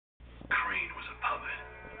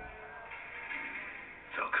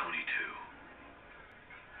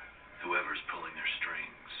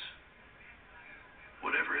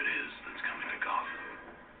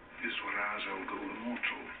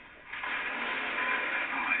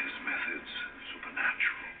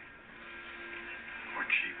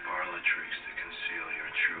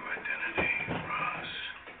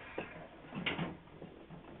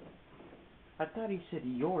thought he said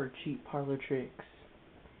your cheap parlor tricks.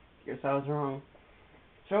 Guess I was wrong.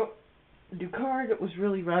 So, Ducard was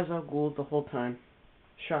really Ra's al Ghul the whole time.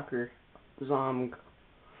 Shocker. Zomg.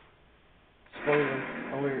 Spoiler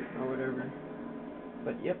alert or whatever.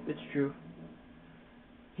 But yep, it's true.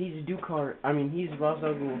 He's Ducard. He's Ra's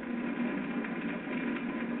al Ghul.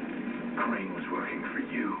 Crane was working for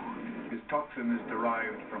you. His toxin is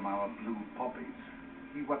derived from our blue poppies.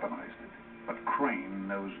 He weaponized it. But Crane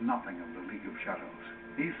knows nothing of the League of Shadows.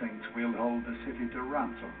 He thinks we'll hold the city to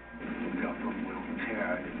ransom. Gotham will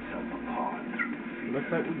tear itself apart through fear.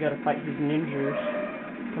 Looks like we gotta fight his ninjas.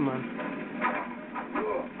 Come on.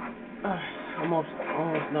 Almost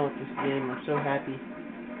done with this game. I'm so happy.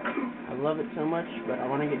 I love it so much, but I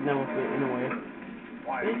want to get done with it in a way.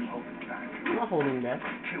 Why are you holding back? I'm not holding back.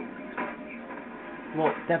 Kill these things.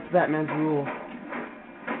 Well, that's Batman's rule.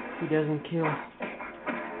 He doesn't kill.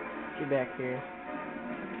 Get back here.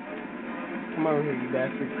 Come over here, you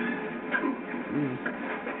bastard.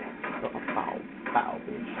 Oh, pow,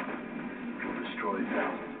 bitch. You'll destroy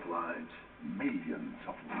thousands of lives. Millions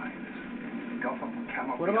of lives. Gotham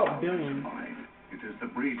cannot What be about allowed to billions? survive. It is the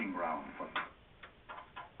breeding ground for...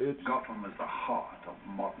 Oops. Gotham is the heart of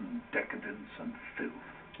modern decadence and filth.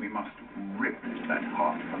 We must rip that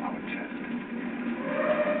heart from our chest.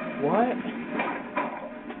 What?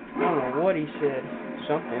 I don't know what he said.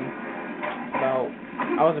 Something about...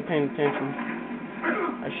 I wasn't paying attention.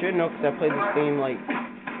 I should know because I played this game like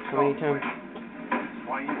so many times. That's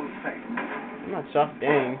why you will fail. I'm not soft,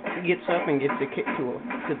 dang. He gets up and gets a kick to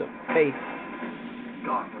the face.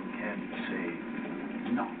 Gotham can be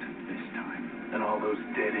saved. Not this time. And all those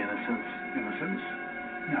dead innocents? Innocence?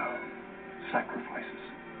 No. Sacrifices.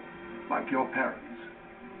 Like your parents.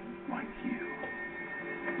 Like you.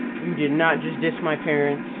 You did not just diss my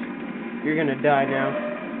parents. You're gonna die now.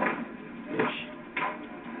 Bitch.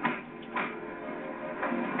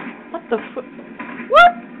 What the fuck?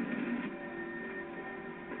 What?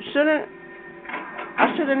 I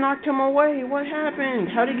should have knocked him away. What happened?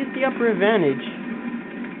 How did he get the upper advantage?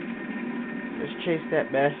 Let's chase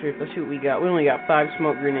that bastard. Let's see what we got. We only got 5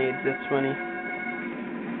 smoke grenades. That's funny.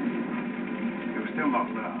 You've still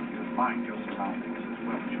not learned to mind your surroundings as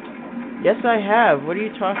well as your own. Yes, I have. What are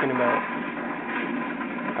you talking about?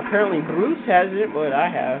 Apparently Bruce hasn't, but I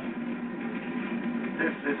have.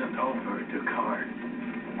 This isn't over, Ducard.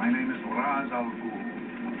 My name is Ra's al Ghul.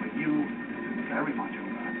 And for you, very much over.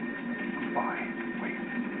 Goodbye. Wait.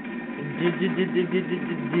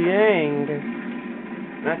 Dang.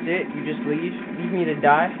 That's it? You just leave? Leave me to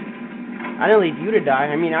die? I didn't leave you to die.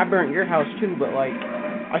 I burnt your house too, but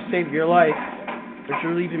I saved your life. But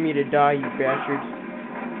you're leaving me to die, you bastard.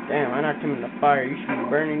 Damn, I knocked him in the fire. You should be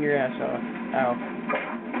burning your ass off. Ow.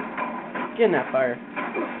 Get in that fire.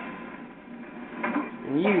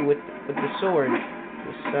 And you with the sword,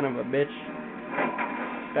 you son of a bitch.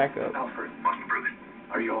 Back up. Alfred, Bruce,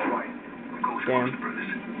 are you alright? Of course, Damn. Bruce.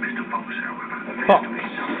 Mr. Fox, however. Fox.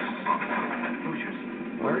 Lucius,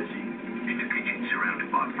 where is he? In the kitchen, surrounded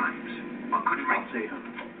by flames. I couldn't reach. I'll see him.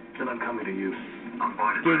 Then I'm coming to you. I'm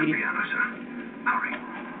by the grand piano, sir. Hurry.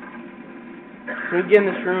 When you get in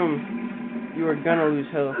this room, you are gonna lose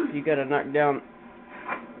health. You gotta knock down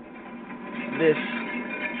this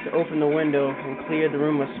to open the window and clear the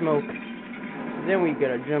room of smoke. Then we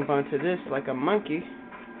gotta jump onto this like a monkey.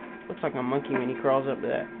 Looks like a monkey when he crawls up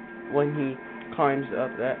that. When he climbs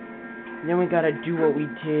up that. Then we gotta do what we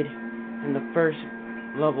did in the first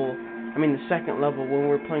level. The second level when we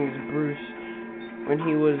were playing as Bruce. When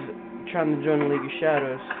he was trying to join the League of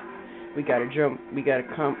Shadows. We gotta jump. We gotta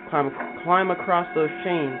climb across those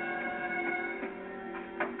chains.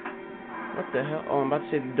 What the hell? Oh, I'm about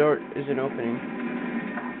to say the door isn't opening.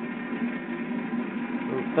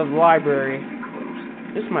 The library.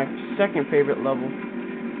 This is my second favorite level.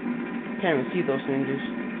 Can't even see those ninjas.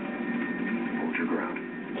 Hold your ground.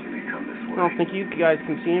 If you come this way. I don't think you guys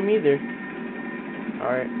can see them either.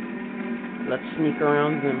 Alright. Let's sneak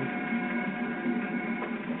around them.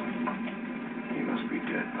 You must be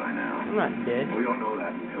dead by now. I'm not dead. We don't know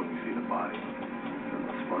that until we see the body.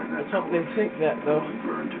 Then let's find that. Let's hope they think that, though.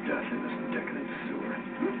 Burned to death in this decadent sewer.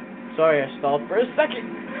 Sorry, I stalled for a second.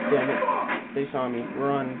 Damn it. They saw me.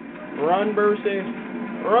 Run. Run, Brucey.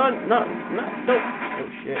 Run. No. Oh,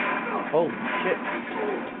 shit. Holy shit.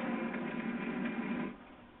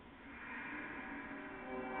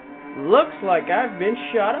 Looks like I've been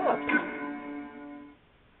shot up.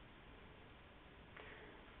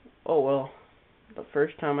 Oh, well. The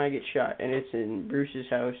first time I get shot, and it's in Bruce's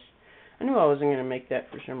house. I knew I wasn't going to make that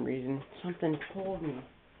for some reason. Something told me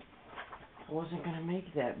I wasn't going to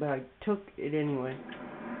make that, but I took it anyway.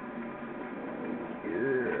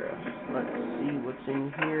 Yeah. Let's see what's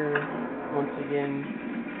in here. Once again,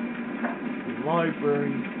 the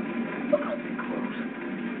library.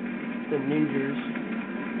 The ninjas.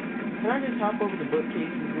 Can I just hop over the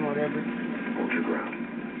bookcases and whatever? Hold your ground.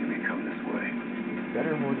 You may come this way.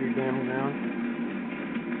 Better hold your damn ground.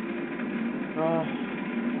 La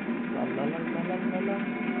la la la la la la.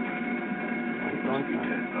 He's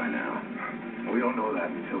dead by now. We don't know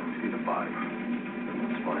that until we see the body. And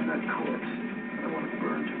let's find that corpse. I don't want to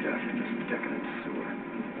burn to death in this decadent sewer.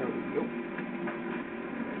 There we go.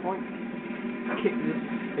 Point. Kick this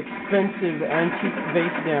expensive antique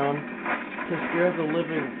vase down to scare the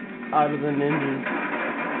living out of the ninjas.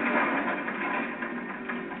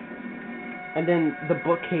 And then the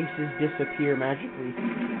bookcases disappear magically.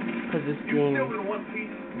 Because this game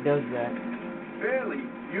does that. Barely.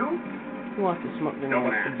 You? Who wants to smoke them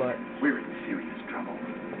off the butt? We're in serious trouble.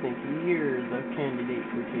 I think you're the candidate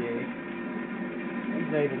for today. He's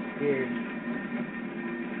not even scared.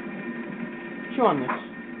 Chew on this.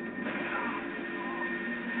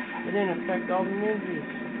 It didn't affect all the ninjas.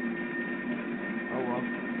 Oh well.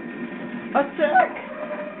 Attack!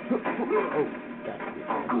 Oh, that's it.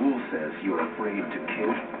 Ghul says you're afraid to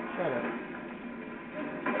kill. Shut up.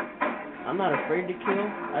 I'm not afraid to kill.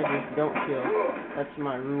 I just don't kill. That's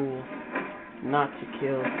my rule. Not to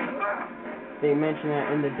kill. They mention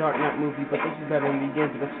that in the Dark Knight movie, but this is better than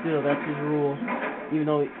Begins, but still, that's his rule. Even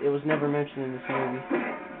though it was never mentioned in this movie.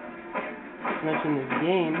 It's mentioned in this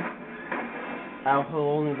game.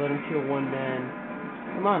 He'll only let him kill one man.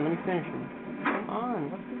 Come on, let me finish him. Come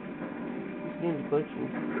on, what the... This game's glitching.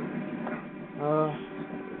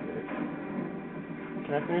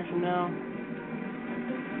 Can I finish him now?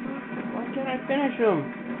 Why can't I finish him?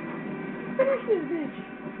 Finish this bitch!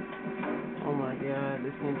 Oh my god,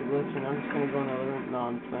 this game's glitching. I'm just gonna go in another room. No,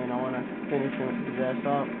 I'm playing. I wanna finish him with his ass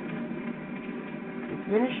off.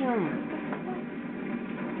 Finish him!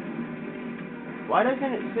 Why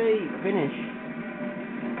doesn't it say finish?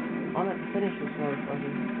 I wanna finish this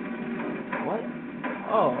motherfucker. What?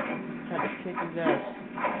 Oh, had to kick his ass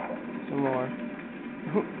some more.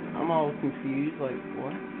 I'm all confused, like,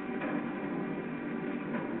 what?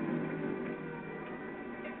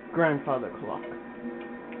 Grandfather clock.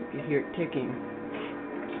 You hear it ticking.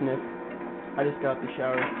 Sniff. I just got out the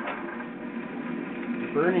shower.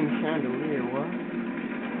 Burning chandelier, what?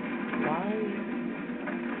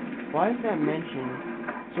 Why is that mentioned?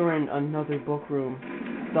 So we're in another book room.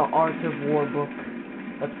 The Art of War book.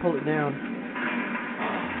 Let's pull it down.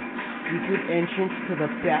 Secret entrance to the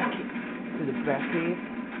back cave.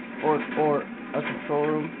 Or a control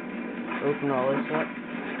room. Open all this up.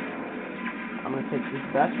 I'm gonna take this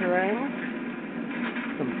batarang,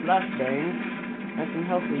 some flashbangs, and some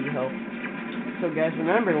healthy health. So guys,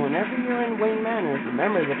 remember, whenever you're in Wayne Manor,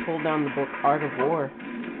 remember to pull down the book Art of War.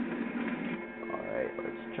 Alright,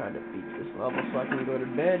 let's try to beat this level so I can go to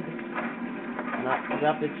bed. And I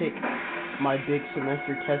have to take my big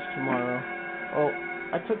semester test tomorrow. Oh,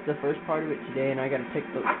 I took the first part of it today, and I gotta take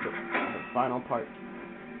the final part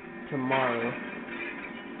tomorrow.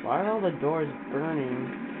 Why are all the doors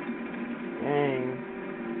burning? Dang.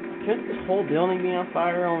 Can't this whole building be on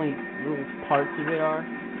fire? Only little parts of it are?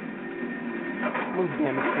 Move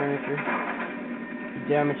damaged furniture.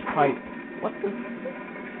 Damaged pipe. What the?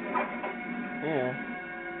 Yeah.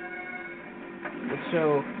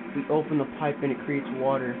 So, we open the pipe and it creates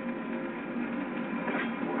water.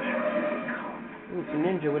 Ooh, it's a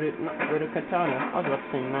ninja with a katana. I was about to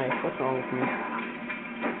say knife. What's wrong with me?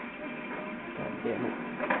 God damn it.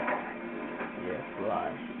 Yeah, fly.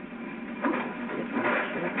 Get the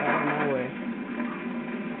shit out of my way.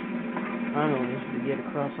 Finally, we get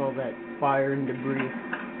across all that fire and debris.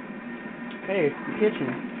 Hey, it's the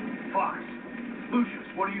kitchen. Fox, Lucius,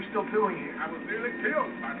 what are you still doing here? I was nearly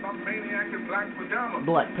killed by some maniac in black pajamas.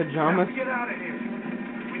 Black We pajamas? have to get out of here.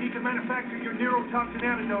 We need to manufacture your neurotoxin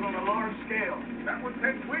antidote on a large scale. That would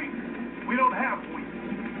take weeks. We don't have weeks.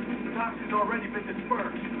 The toxin's already been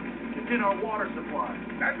dispersed. It's in our water supply.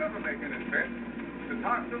 That doesn't make any sense. The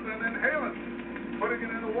toxins and inhalants. Putting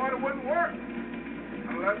it in the water wouldn't work.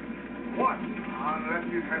 Unless... What? Unless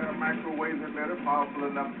you had a microwave emitter powerful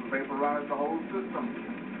enough to vaporize the whole system.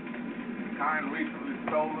 The kind recently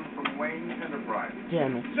stolen from Wayne's Enterprise.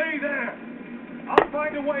 Damn it. Stay there! I'll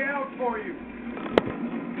find a way out for you.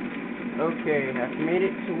 Okay, I've made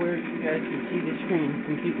it to where you guys can see the screen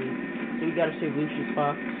completely. So we gotta save Lucius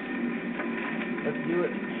Fox. Let's do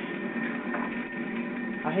it.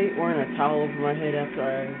 I hate wearing a towel over my head after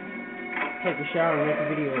I take a shower and make a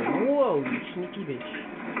video. Whoa, you sneaky bitch.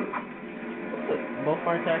 Look, both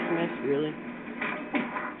our attacks missed, really?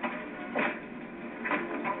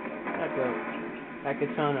 That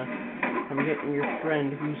katana. I'm getting your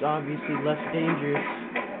friend, who's obviously less dangerous,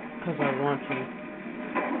 because I want you.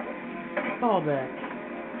 Fall back.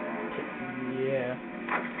 Yeah.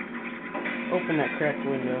 Open that cracked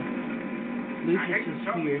window. Lucius is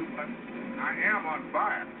here. I am on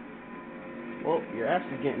fire. Well, your ass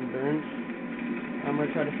is getting burned. I'm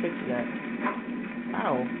gonna try to fix that.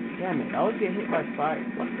 Ow. Damn it. I always get hit by fire.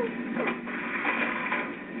 What the fuck?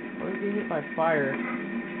 I always get hit by fire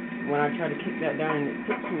when I try to kick that down and it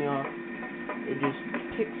ticks me off. It just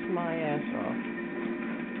ticks my ass off.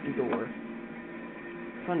 Door.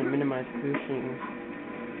 Trying to minimize pushing.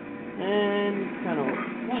 And kind of,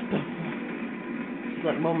 what the fuck? It's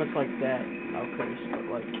like moments like that, I'll curse, but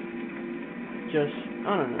like, just,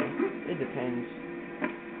 I don't know. It depends.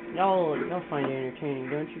 Y'all find it entertaining,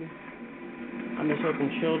 don't you? I'm just hoping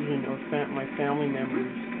children or my family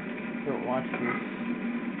members don't watch this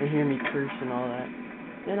and hear me curse and all that.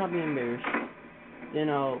 Then I'll be embarrassed. Then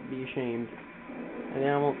I'll be ashamed. And then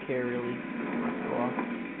I won't care really. Go off.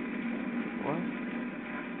 What?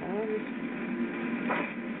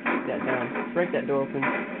 Break that down. Break that door open.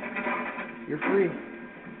 You're free.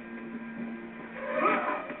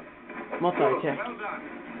 Multi-attack.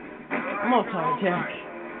 Multi-attack.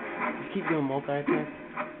 Just keep doing multi-attack.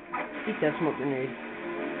 Eat that smoke grenade.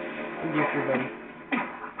 I'm just your buddy.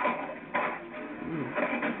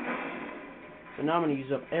 So now I'm gonna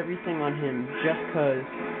use up everything on him just cause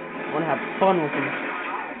I wanna have fun with him.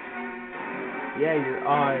 Yeah, your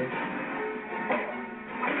eyes.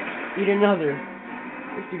 Eat another.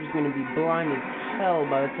 This dude's gonna be blind as hell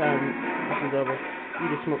by the time this is over.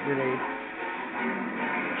 Eat a smoke grenade.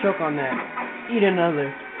 Choke on that. Eat another.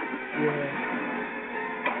 Yeah.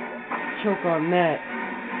 Choke on that.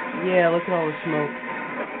 Yeah, look at all the smoke.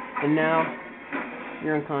 And now,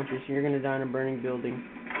 you're unconscious and you're gonna die in a burning building.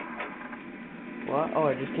 What? Oh,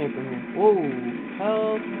 I just came from here. Whoa!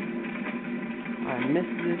 Help! I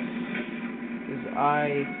missed this. Because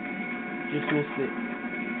I just missed it.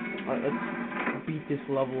 Alright, let's beat this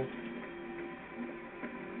level.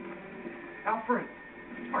 Alfred,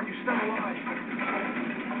 are you still alive?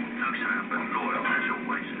 No, sir, but loyal as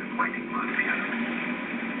always, waiting for the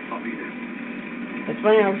piano. I'll be there. It's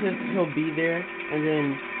funny how it says he'll be there, and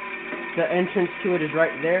then the entrance to it is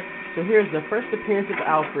right there. So here's the first appearance of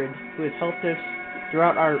Alfred, who has helped us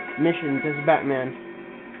throughout our missions as Batman.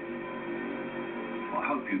 I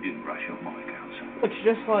hope you didn't rush your mic out, sir. Looks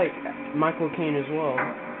just like Michael Caine as well.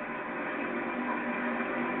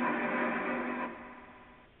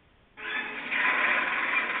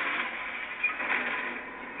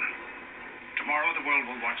 Tomorrow the world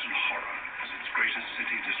will watch in horror as its greatest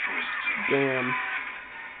city destroys itself. Damn.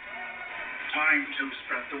 Time to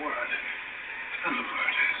spread the word. And the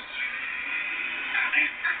word is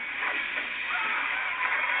panic.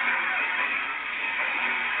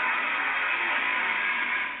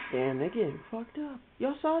 Damn, they getting fucked up.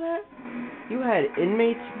 Y'all saw that? You had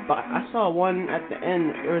inmates, I saw one at the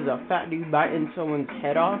end, there was a fat dude biting someone's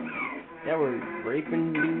head off. They were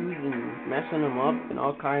raping dudes and messing them up and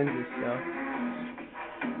all kinds of stuff.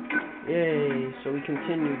 Yay, so we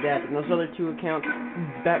continued that. And those other two accounts,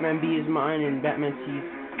 Batman B is mine and Batman C is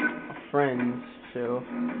a friend's. So,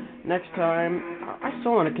 next time, I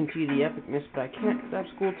still want to continue the epicness, but I can't because I have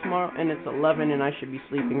school tomorrow, and it's 11 and I should be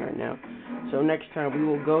sleeping right now. So next time we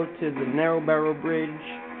will go to the Narrow Barrel Bridge,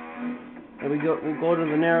 and we'll go to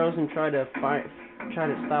the Narrows and try to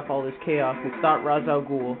stop all this chaos and stop Ra's al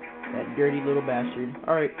Ghul, that dirty little bastard.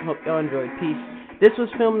 Alright, hope y'all enjoyed. Peace. This was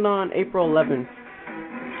filmed on April 11th.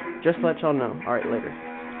 Just to let y'all know. Alright, later.